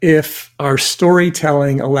if our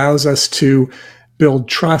storytelling allows us to build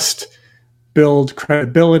trust, build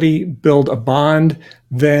credibility, build a bond,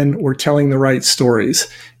 then we're telling the right stories.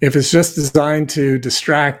 If it's just designed to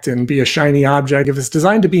distract and be a shiny object, if it's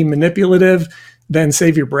designed to be manipulative, then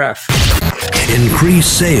save your breath. Increase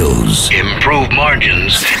sales, improve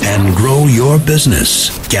margins, and grow your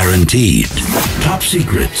business. Guaranteed. Top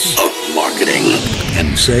secrets of marketing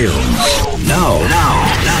and sales. Now,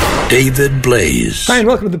 David Blaze. Hi, and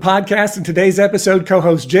welcome to the podcast. In today's episode,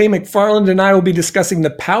 co-host Jay McFarland and I will be discussing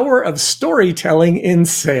the power of storytelling in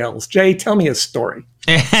sales. Jay, tell me a story.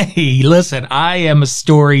 Hey, listen, I am a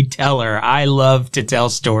storyteller. I love to tell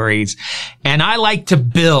stories, and I like to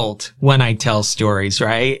build when I tell stories,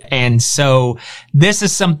 right? And so this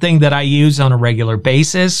is something that I use on a regular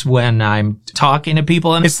basis when I'm talking to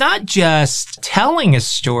people. And it's not just telling a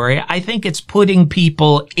story. I think it's putting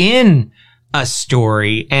people in a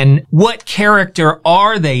story and what character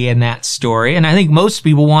are they in that story? And I think most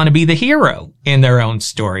people want to be the hero in their own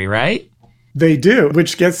story, right? They do,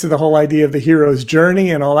 which gets to the whole idea of the hero's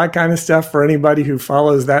journey and all that kind of stuff for anybody who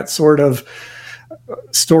follows that sort of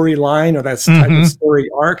storyline or that type of story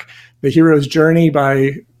arc. The Hero's Journey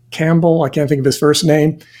by Campbell, I can't think of his first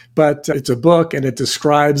name, but it's a book and it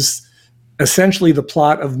describes essentially the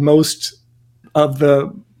plot of most of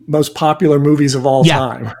the most popular movies of all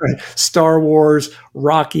time. Right? Star Wars,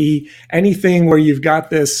 Rocky, anything where you've got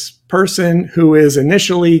this person who is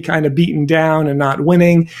initially kind of beaten down and not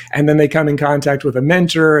winning, and then they come in contact with a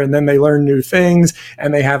mentor, and then they learn new things,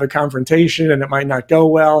 and they have a confrontation, and it might not go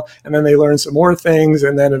well, and then they learn some more things,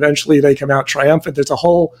 and then eventually they come out triumphant. There's a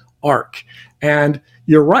whole arc. And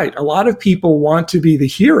you're right, a lot of people want to be the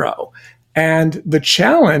hero. And the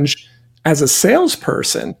challenge as a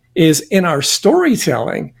salesperson is in our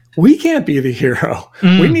storytelling, we can't be the hero.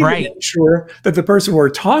 We need to make sure that the person we're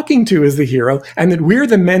talking to is the hero and that we're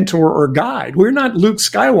the mentor or guide. We're not Luke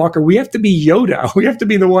Skywalker. We have to be Yoda. We have to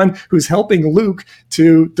be the one who's helping Luke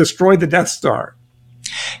to destroy the Death Star.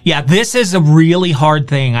 Yeah, this is a really hard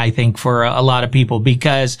thing, I think, for a lot of people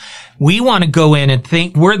because we want to go in and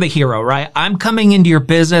think we're the hero, right? I'm coming into your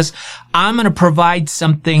business. I'm going to provide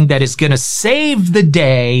something that is going to save the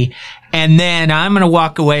day. And then I'm going to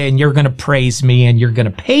walk away and you're going to praise me and you're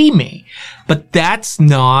going to pay me. But that's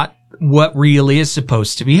not what really is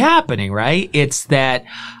supposed to be happening, right? It's that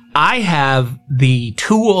I have the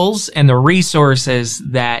tools and the resources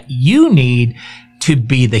that you need to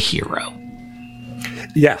be the hero.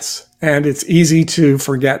 Yes. And it's easy to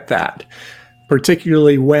forget that,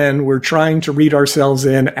 particularly when we're trying to read ourselves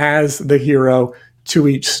in as the hero to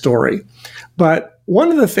each story. But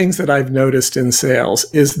one of the things that I've noticed in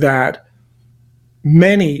sales is that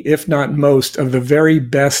many, if not most, of the very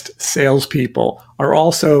best salespeople are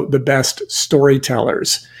also the best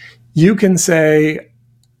storytellers. You can say,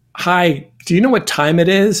 "Hi, do you know what time it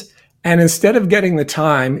is?" And instead of getting the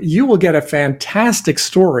time, you will get a fantastic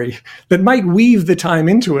story that might weave the time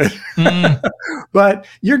into it. But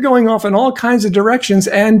you're going off in all kinds of directions.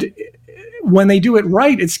 And when they do it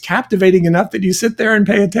right, it's captivating enough that you sit there and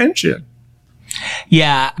pay attention.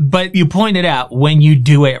 Yeah, but you pointed out when you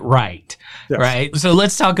do it right, yes. Right? So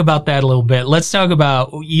let's talk about that a little bit. Let's talk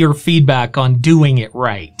about your feedback on doing it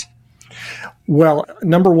right. Well,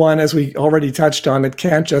 number one, as we already touched on, it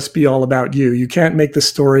can't just be all about you. You can't make the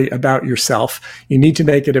story about yourself. You need to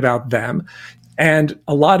make it about them. And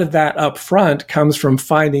a lot of that up front comes from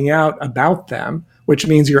finding out about them, which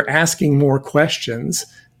means you're asking more questions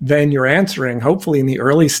than you're answering, hopefully in the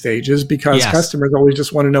early stages, because customers always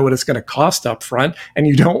just want to know what it's going to cost up front, and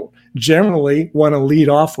you don't generally want to lead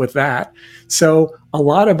off with that. So a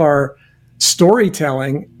lot of our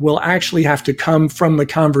storytelling will actually have to come from the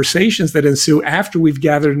conversations that ensue after we've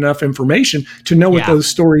gathered enough information to know what those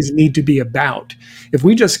stories need to be about. If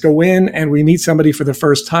we just go in and we meet somebody for the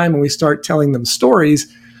first time and we start telling them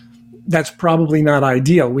stories, that's probably not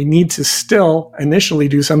ideal. We need to still initially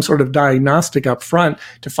do some sort of diagnostic up front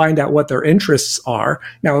to find out what their interests are.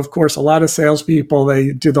 Now, of course, a lot of salespeople,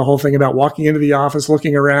 they do the whole thing about walking into the office,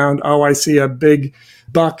 looking around. Oh, I see a big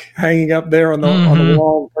buck hanging up there on the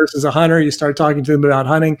wall versus a hunter. You start talking to them about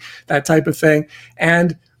hunting, that type of thing.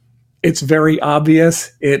 And it's very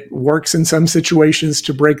obvious. It works in some situations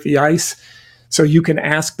to break the ice. So you can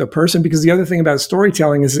ask the person, because the other thing about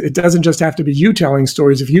storytelling is it doesn't just have to be you telling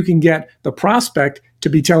stories. If you can get the prospect to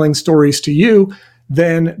be telling stories to you,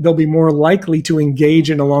 then they'll be more likely to engage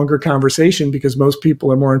in a longer conversation because most people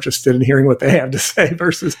are more interested in hearing what they have to say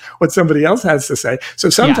versus what somebody else has to say. So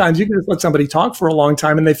sometimes you can just let somebody talk for a long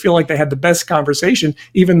time and they feel like they had the best conversation,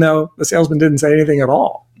 even though the salesman didn't say anything at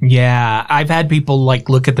all. Yeah, I've had people like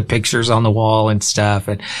look at the pictures on the wall and stuff,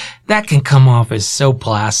 and that can come off as so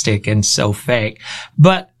plastic and so fake.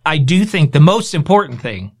 But I do think the most important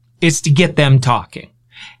thing is to get them talking.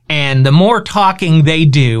 And the more talking they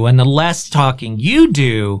do and the less talking you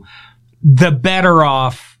do, the better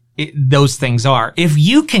off those things are. If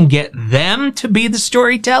you can get them to be the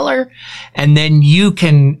storyteller and then you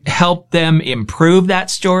can help them improve that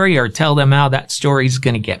story or tell them how that story is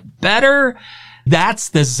going to get better, that's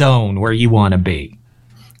the zone where you want to be.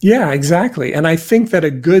 Yeah, exactly. And I think that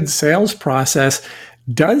a good sales process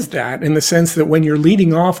does that in the sense that when you're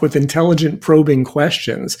leading off with intelligent, probing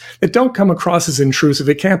questions that don't come across as intrusive,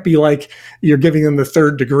 it can't be like you're giving them the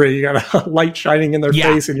third degree. You got a light shining in their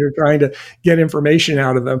face and you're trying to get information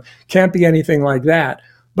out of them. Can't be anything like that.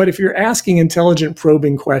 But if you're asking intelligent,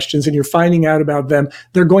 probing questions and you're finding out about them,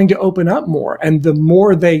 they're going to open up more. And the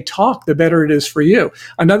more they talk, the better it is for you.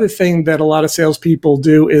 Another thing that a lot of salespeople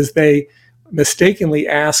do is they mistakenly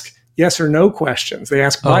ask yes or no questions. They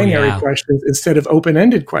ask binary questions instead of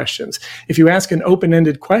open-ended questions. If you ask an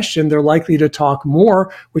open-ended question, they're likely to talk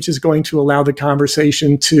more, which is going to allow the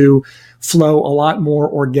conversation to flow a lot more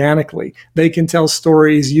organically. They can tell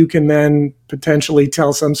stories. You can then potentially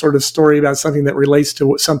tell some sort of story about something that relates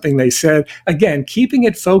to something they said. Again, keeping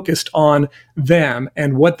it focused on them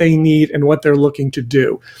and what they need and what they're looking to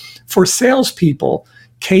do. For salespeople,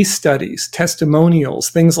 case studies,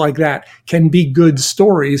 testimonials, things like that can be good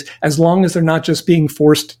stories as long as they're not just being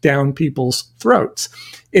forced down people's throats.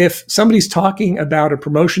 If somebody's talking about a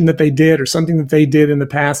promotion that they did or something that they did in the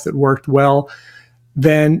past that worked well,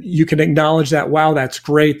 then you can acknowledge that, wow, that's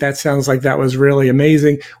great. That sounds like that was really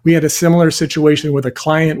amazing. We had a similar situation with a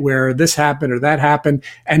client where this happened or that happened,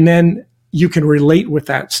 and then you can relate with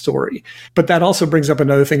that story. But that also brings up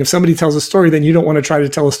another thing. If somebody tells a story, then you don't want to try to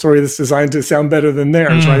tell a story that's designed to sound better than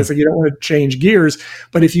theirs, right? So you don't want to change gears.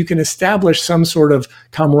 But if you can establish some sort of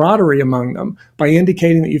camaraderie among them by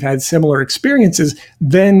indicating that you've had similar experiences,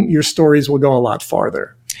 then your stories will go a lot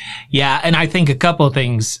farther. Yeah, and I think a couple of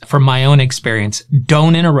things from my own experience.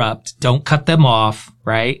 Don't interrupt. Don't cut them off,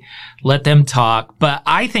 right? Let them talk. But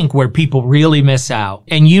I think where people really miss out,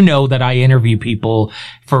 and you know that I interview people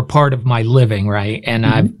for part of my living, right? And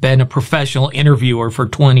I've been a professional interviewer for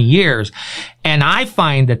 20 years. And I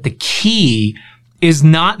find that the key is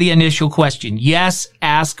not the initial question. Yes,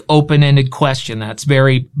 ask open-ended question. That's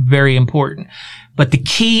very, very important. But the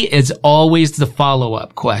key is always the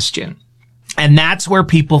follow-up question. And that's where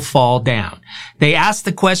people fall down. They ask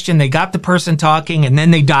the question, they got the person talking, and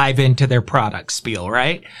then they dive into their product spiel,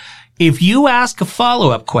 right? If you ask a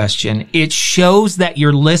follow-up question, it shows that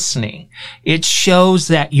you're listening. It shows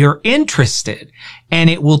that you're interested, and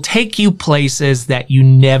it will take you places that you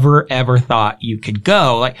never ever thought you could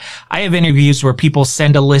go. Like, I have interviews where people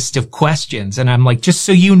send a list of questions, and I'm like, just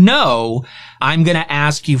so you know, I'm going to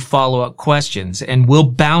ask you follow-up questions, and we'll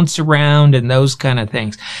bounce around and those kind of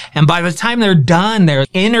things. And by the time they're done, they're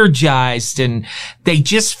energized and they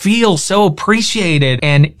just feel so appreciated.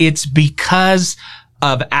 And it's because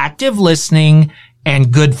of active listening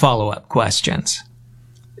and good follow-up questions.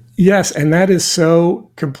 Yes, and that is so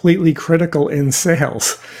completely critical in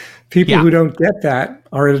sales. People who don't get that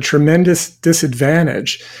are at a tremendous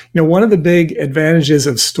disadvantage. You know, one of the big advantages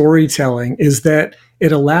of storytelling is that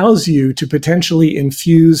it allows you to potentially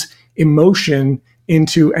infuse emotion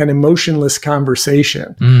into an emotionless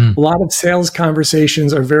conversation. A lot of sales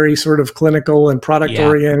conversations are very sort of clinical and product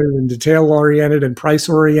oriented and detail oriented and price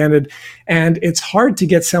oriented. And it's hard to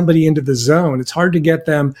get somebody into the zone. It's hard to get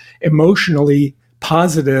them emotionally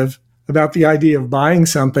positive about the idea of buying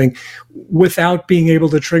something without being able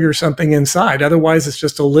to trigger something inside. Otherwise, it's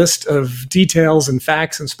just a list of details and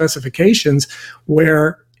facts and specifications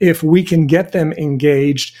where if we can get them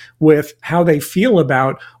engaged with how they feel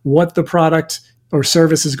about what the product or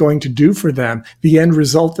service is going to do for them, the end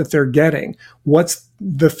result that they're getting, what's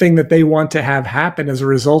the thing that they want to have happen as a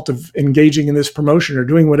result of engaging in this promotion or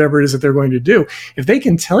doing whatever it is that they're going to do. If they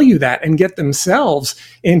can tell you that and get themselves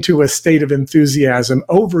into a state of enthusiasm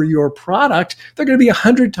over your product, they're going to be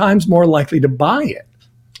 100 times more likely to buy it.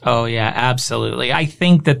 Oh, yeah, absolutely. I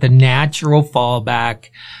think that the natural fallback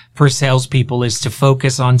for salespeople is to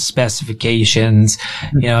focus on specifications.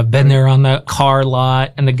 You know, I've been there on the car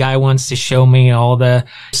lot and the guy wants to show me all the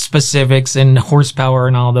specifics and horsepower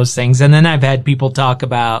and all those things. And then I've had people talk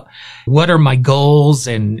about what are my goals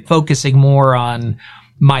and focusing more on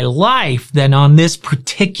my life than on this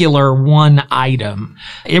particular one item.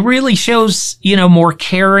 It really shows, more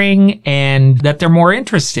caring and that they're more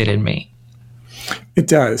interested in me. It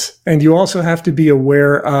does. And you also have to be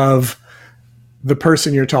aware of the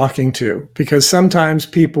person you're talking to, because sometimes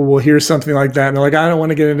people will hear something like that and they're like, I don't want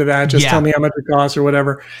to get into that. Just tell me how much it costs or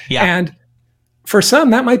whatever. Yeah. And for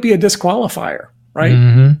some, that might be a disqualifier, right?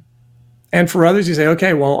 Mm-hmm. And for others, you say,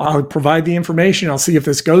 okay, well, I'll provide the information. I'll see if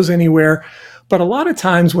this goes anywhere. But a lot of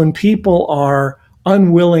times when people are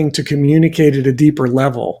unwilling to communicate at a deeper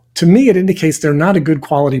level, to me, it indicates they're not a good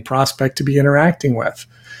quality prospect to be interacting with.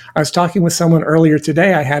 I was talking with someone earlier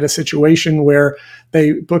today. I had a situation where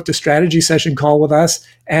they booked a strategy session call with us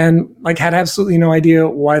and had absolutely no idea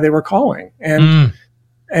why they were calling.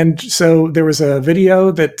 And so there was a video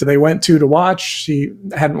that they went to watch. He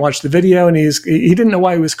hadn't watched the video and he didn't know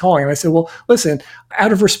why he was calling. And I said, well, listen,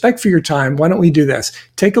 out of respect for your time, why don't we do this?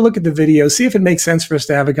 Take a look at the video, see if it makes sense for us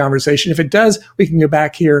to have a conversation. If it does, we can go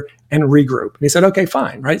back here and regroup. And he said, okay,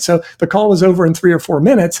 fine. Right. So the call was over in 3 or 4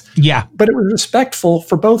 minutes. Yeah. But it was respectful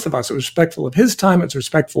for both of us. It was respectful of his time. It was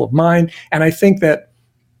respectful of mine. And I think that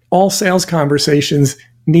all sales conversations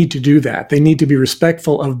need to do that. They need to be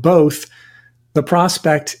respectful of both the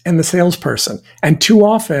prospect and the salesperson. And too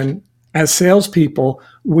often, as salespeople,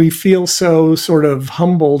 we feel so sort of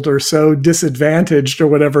humbled or so disadvantaged or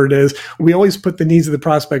whatever it is. We always put the needs of the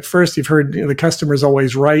prospect first. You've heard the customer's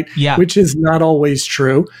always right, which is not always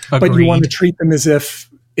true. Agreed. But you want to treat them as if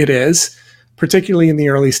it is, particularly in the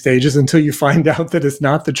early stages until you find out that it's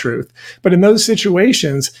not the truth. But in those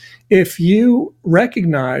situations, if you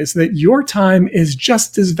recognize that your time is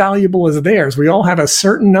just as valuable as theirs, we all have a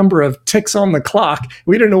certain number of ticks on the clock.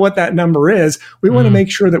 We don't know what that number is. We want to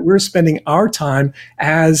make sure that we're spending our time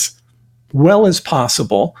as well as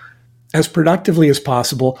possible, as productively as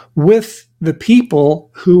possible with the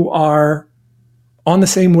people who are on the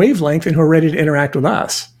same wavelength and who are ready to interact with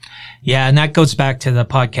us. Yeah, and that goes back to the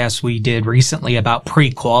podcast we did recently about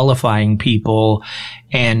pre-qualifying people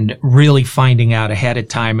and really finding out ahead of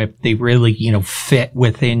time if they really, fit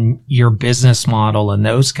within your business model and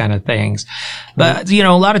those kind of things. But,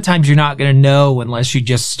 a lot of times you're not going to know unless you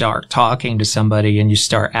just start talking to somebody and you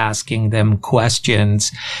start asking them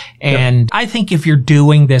questions. And I think if you're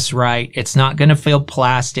doing this right, it's not going to feel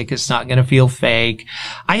plastic. It's not going to feel fake.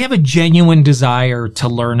 I have a genuine desire to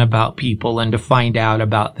learn about people and to find out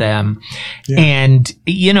about them. Yeah. And,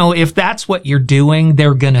 if that's what you're doing,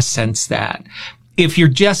 they're going to sense that. If you're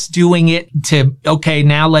just doing it to, okay,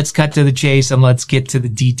 now let's cut to the chase and let's get to the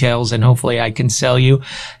details and hopefully I can sell you,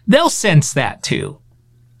 they'll sense that too.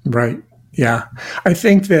 Right. Yeah. I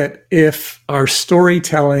think that if our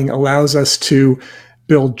storytelling allows us to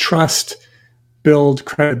build trust, build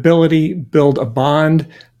credibility, build a bond,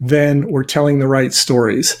 then we're telling the right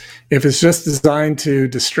stories. If it's just designed to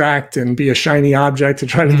distract and be a shiny object to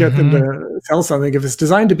try to get them to sell something, if it's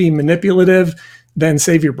designed to be manipulative, then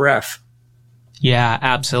save your breath. Yeah,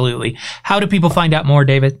 absolutely. How do people find out more,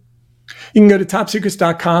 David? You can go to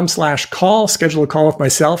topsecrets.com/call, schedule a call with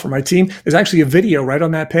myself or my team. There's actually a video right on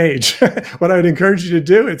that page. What I would encourage you to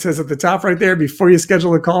do, it says at the top right there, before you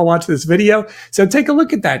schedule a call, watch this video. So take a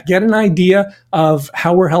look at that. Get an idea of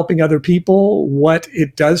how we're helping other people, what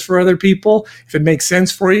it does for other people. If it makes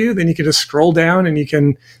sense for you, then you can just scroll down and you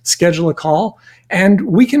can schedule a call. And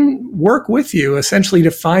we can work with you essentially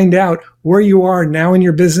to find out where you are now in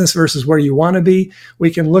your business versus where you want to be.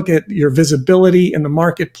 We can look at your visibility in the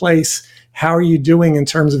marketplace. How are you doing in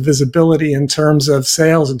terms of visibility, in terms of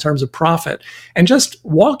sales, in terms of profit? And just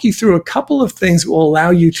walk you through a couple of things that will allow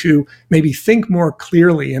you to maybe think more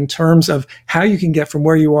clearly in terms of how you can get from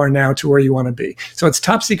where you are now to where you want to be. So it's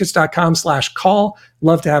topsecrets.com/call.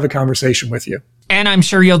 Love to have a conversation with you. And I'm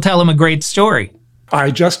sure you'll tell them a great story. I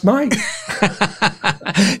just might.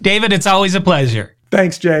 David, it's always a pleasure.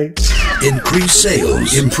 Thanks, Jay. Increase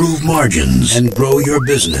sales, improve margins, and grow your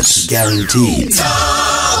business. Guaranteed.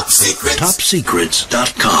 Top Secrets.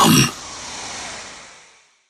 TopSecrets.com.